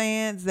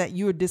understands that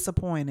you're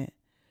disappointed.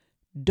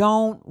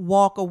 Don't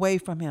walk away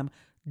from him.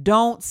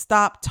 Don't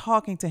stop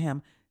talking to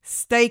him.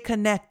 Stay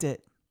connected.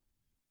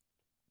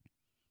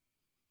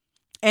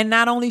 And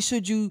not only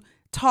should you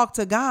talk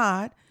to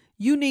God,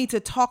 you need to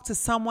talk to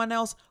someone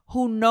else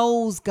who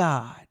knows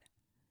God.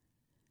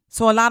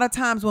 So a lot of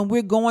times when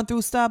we're going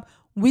through stuff,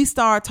 we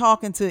start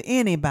talking to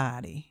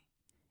anybody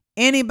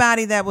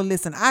that will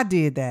listen. I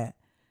did that.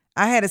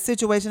 I had a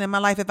situation in my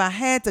life. If I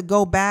had to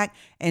go back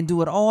and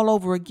do it all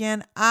over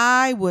again,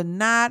 I would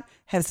not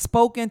have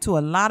spoken to a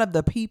lot of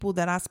the people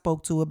that I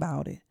spoke to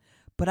about it.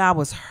 But I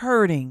was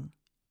hurting.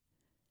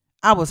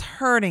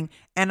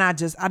 And I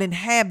didn't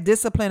have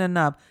discipline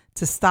enough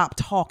to stop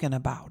talking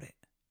about it.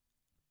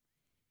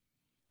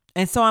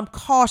 And so I'm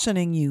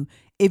cautioning you,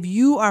 if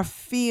you are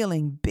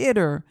feeling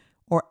bitter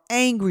or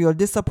angry or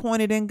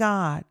disappointed in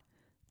God,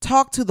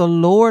 talk to the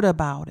Lord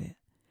about it,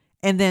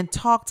 and then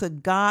talk to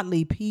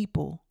godly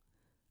people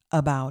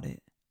about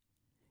it.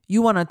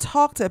 You want to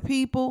talk to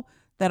people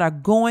that are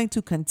going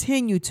to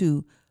continue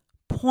to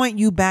point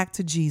you back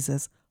to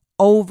Jesus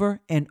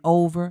over and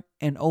over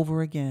and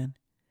over again.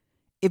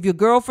 If your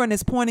girlfriend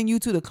is pointing you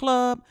to the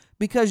club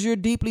because you're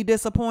deeply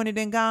disappointed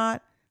in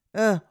God,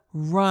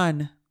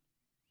 run.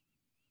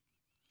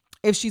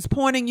 If she's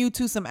pointing you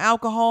to some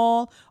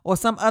alcohol or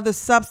some other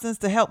substance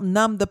to help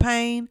numb the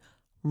pain,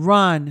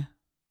 run.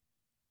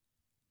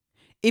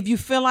 If you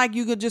feel like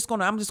I'm just going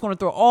to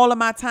throw all of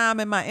my time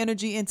and my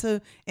energy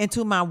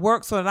into my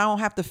work so that I don't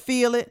have to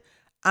feel it,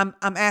 I'm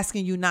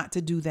asking you not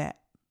to do that.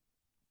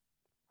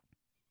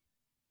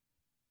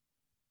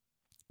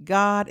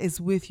 God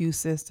is with you,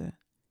 sister.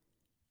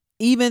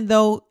 Even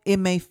though it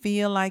may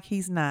feel like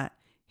he's not,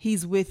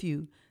 he's with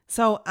you.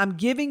 So I'm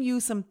giving you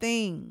some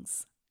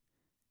things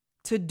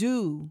to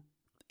do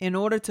in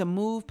order to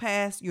move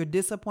past your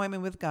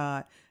disappointment with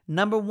God.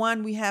 Number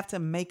one, we have to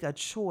make a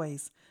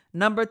choice.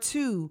 Number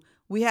two,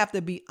 we have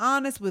to be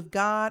honest with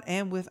God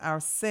and with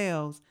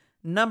ourselves.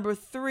 Number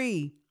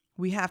three,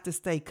 we have to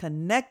stay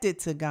connected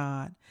to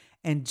God.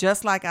 And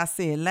just like I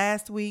said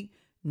last week,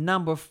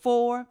 number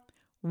four,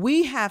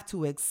 we have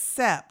to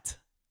accept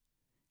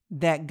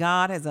that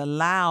God has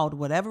allowed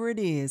whatever it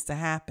is to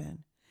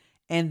happen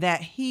and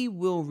that he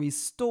will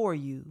restore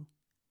you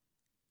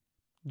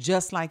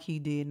just like he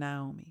did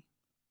Naomi.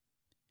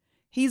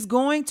 He's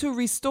going to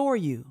restore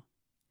you.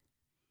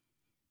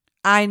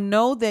 I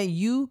know that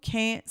you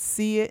can't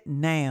see it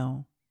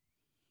now,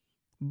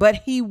 but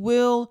he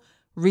will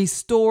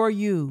restore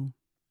you.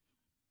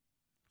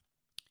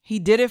 He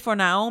did it for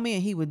Naomi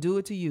and he would do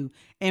it to you.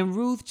 In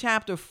Ruth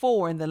chapter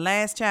 4, in the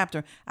last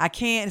chapter,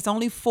 it's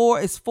only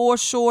it's four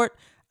short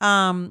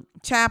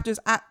chapters.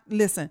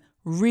 Listen,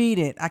 read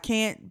it. I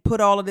can't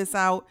put all of this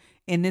out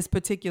in this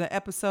particular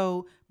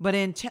episode, but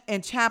in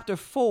chapter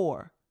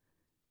 4,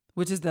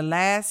 which is the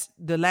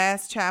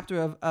last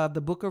chapter of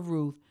the book of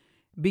Ruth,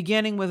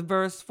 beginning with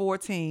verse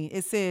 14.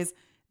 It says,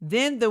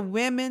 "Then the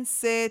women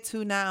said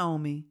to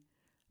Naomi,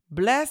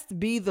 'Blessed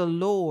be the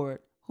Lord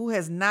who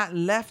has not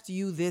left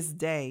you this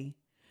day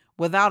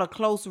without a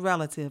close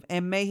relative,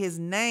 and may his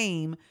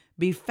name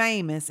be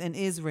famous in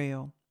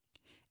Israel.'"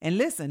 And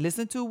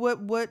listen to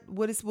what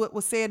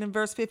was said in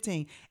verse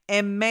 15.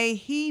 "And may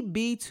he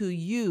be to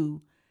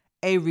you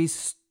a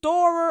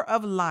restorer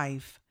of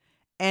life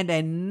and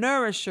a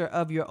nourisher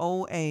of your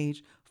old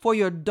age. For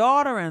your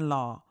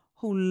daughter-in-law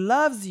who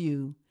loves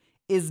you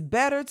is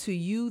better to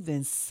you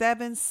than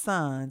 7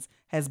 sons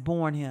has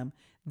borne him."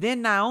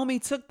 Then Naomi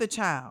took the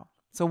child.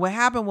 So what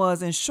happened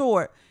was, in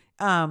short,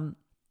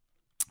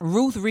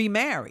 Ruth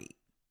remarried.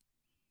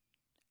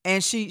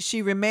 And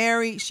she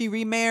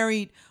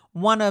remarried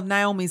one of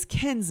Naomi's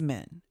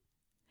kinsmen.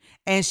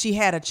 And she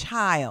had a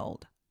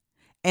child.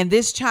 And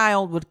this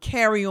child would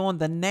carry on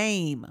the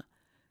name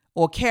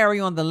or carry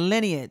on the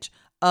lineage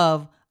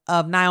of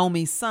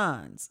Naomi's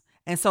sons.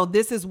 And so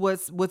this is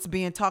what's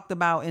being talked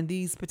about in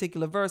these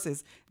particular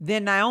verses.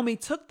 "Then Naomi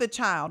took the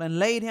child and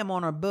laid him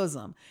on her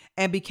bosom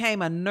and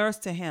became a nurse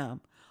to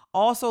him.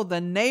 Also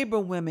the neighbor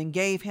women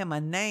gave him a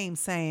name,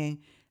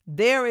 saying,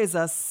 'There is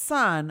a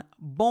son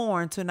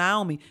born to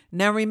Naomi.'"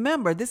 Now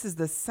remember, this is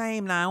the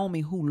same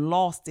Naomi who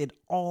lost it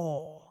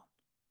all.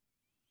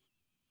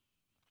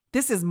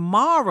 This is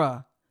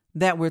Mara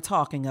that we're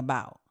talking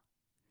about.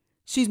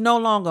 She's no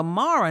longer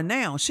Mara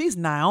now. She's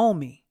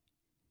Naomi.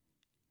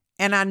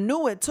 And I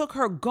knew it took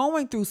her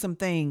going through some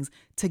things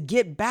to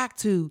get back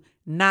to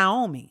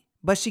Naomi,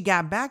 but she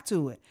got back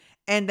to it.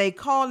 And they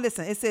called,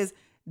 listen, it says,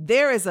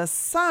 "There is a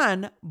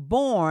son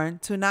born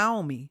to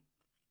Naomi."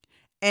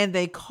 And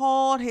they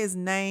called his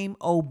name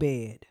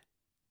Obed.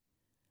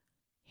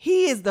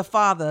 He is the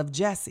father of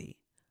Jesse.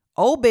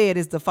 Obed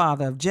is the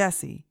father of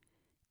Jesse.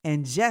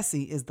 And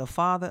Jesse is the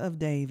father of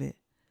David.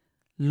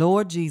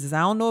 Lord Jesus, I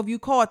don't know if you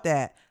caught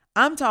that.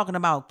 I'm talking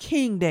about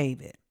King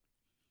David,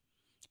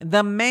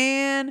 the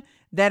man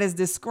that is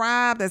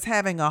described as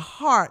having a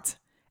heart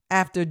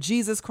after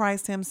Jesus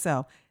Christ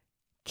himself.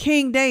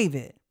 King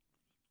David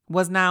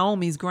was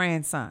Naomi's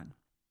grandson.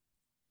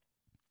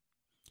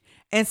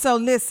 And so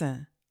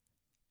listen,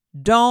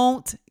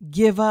 don't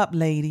give up,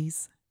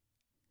 ladies.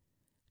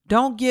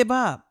 Don't give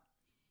up.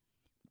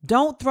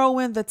 Don't throw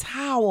in the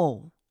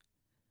towel.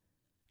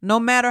 No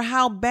matter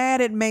how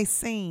bad it may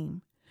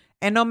seem,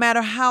 and no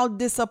matter how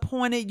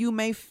disappointed you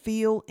may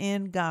feel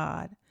in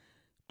God,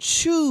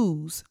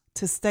 choose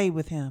to stay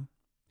with him.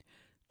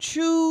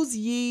 Choose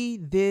ye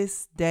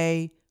this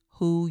day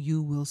who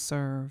you will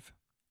serve.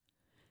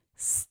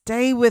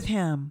 Stay with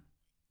him.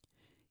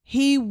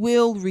 He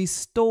will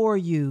restore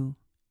you.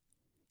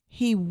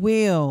 He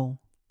will.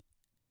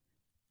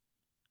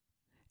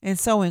 And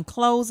so in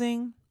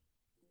closing,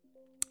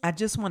 I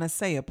just want to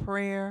say a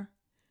prayer.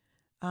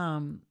 I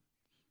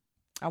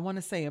want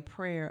to say a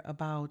prayer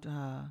about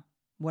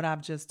what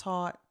I've just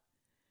taught.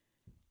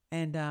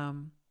 And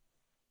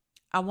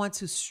I want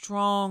to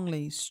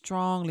strongly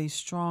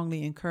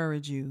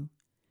encourage you.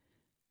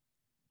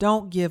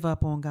 Don't give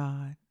up on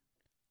God.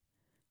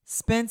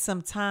 Spend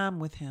some time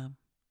with him.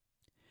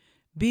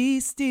 Be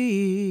still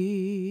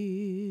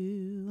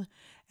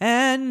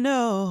and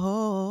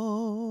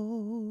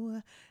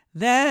know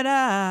that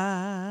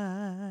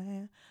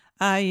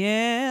I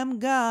am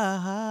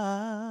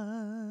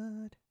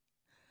God.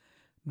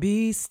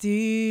 Be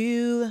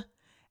still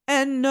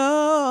and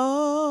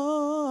know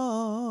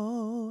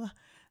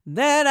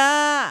that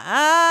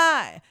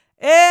I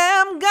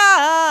am God.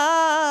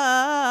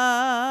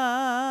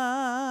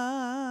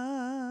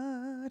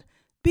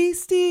 Be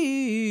still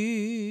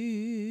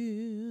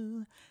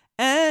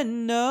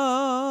and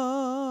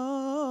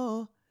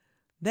know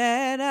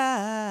that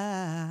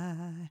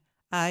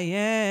I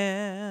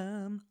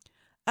am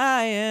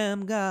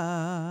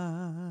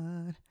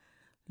God.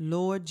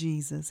 Lord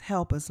Jesus,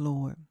 help us,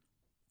 Lord.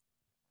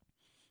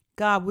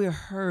 God, we're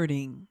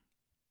hurting.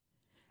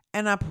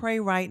 And I pray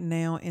right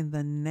now in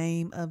the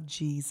name of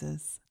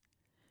Jesus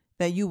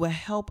that you will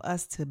help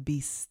us to be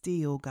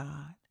still,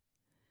 God.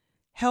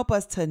 Help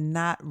us to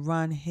not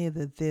run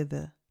hither,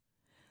 thither.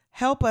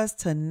 Help us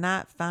to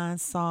not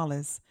find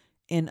solace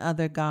in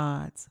other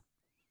gods.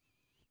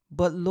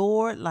 But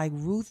Lord, like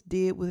Ruth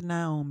did with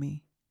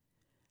Naomi,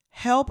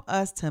 help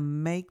us to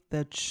make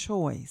the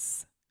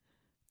choice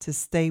to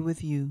stay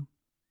with you.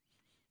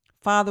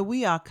 Father,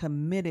 we are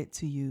committed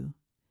to you.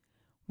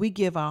 We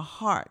give our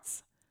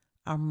hearts,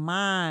 our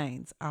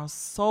minds, our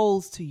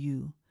souls to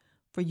you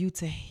for you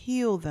to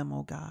heal them,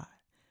 oh God.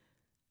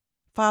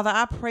 Father,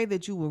 I pray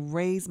that you will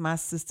raise my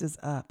sisters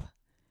up,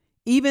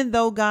 even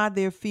though, God,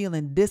 they're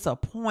feeling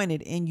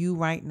disappointed in you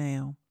right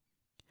now.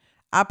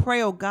 I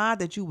pray, oh God,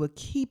 that you will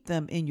keep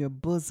them in your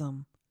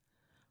bosom,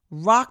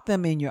 rock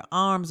them in your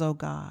arms, oh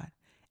God,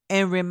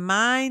 and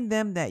remind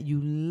them that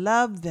you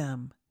love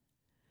them.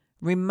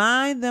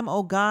 Remind them,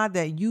 oh God,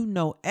 that you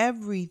know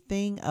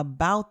everything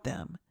about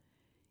them,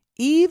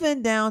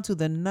 even down to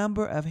the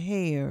number of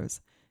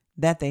hairs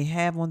that they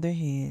have on their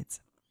heads.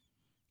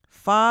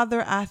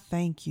 Father, I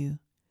thank you.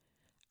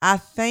 I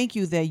thank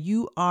you that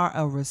you are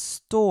a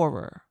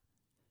restorer.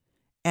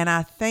 And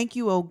I thank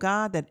you, oh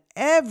God, that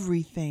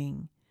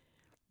everything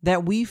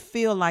that we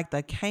feel like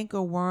the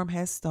cankerworm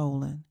has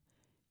stolen,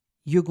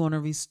 you're going to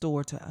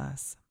restore to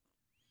us.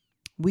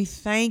 We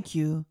thank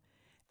you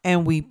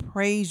and we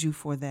praise you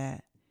for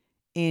that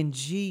in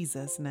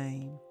Jesus'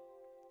 name.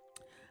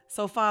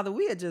 So, Father,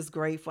 we are just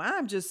grateful.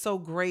 I'm just so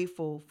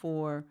grateful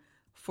for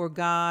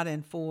God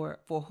and for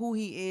who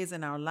he is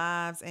in our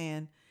lives.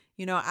 And,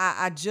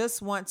 I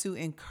just want to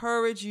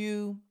encourage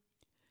you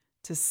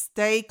to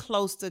stay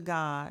close to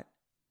God,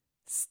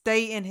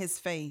 stay in his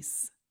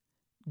face.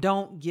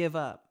 Don't give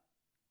up.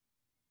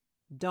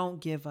 Don't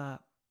give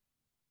up.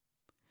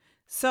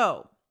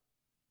 So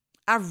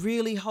I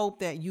really hope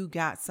that you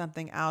got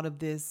something out of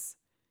this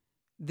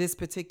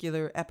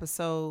particular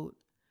episode.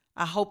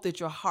 I hope that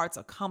your hearts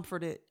are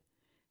comforted,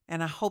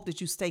 and I hope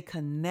that you stay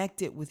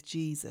connected with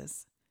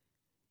Jesus,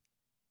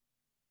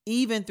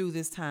 even through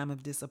this time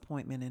of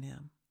disappointment in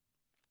him.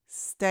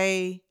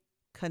 Stay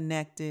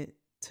connected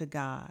to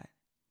God.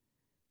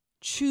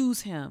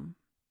 Choose him.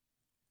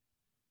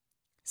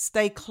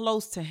 Stay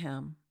close to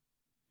him.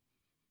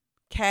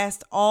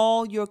 Cast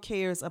all your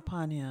cares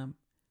upon him,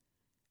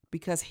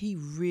 because he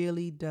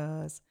really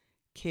does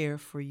care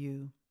for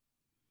you.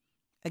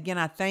 Again,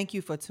 I thank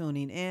you for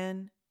tuning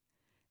in,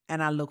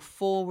 and I look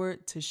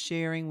forward to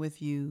sharing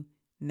with you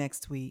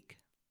next week.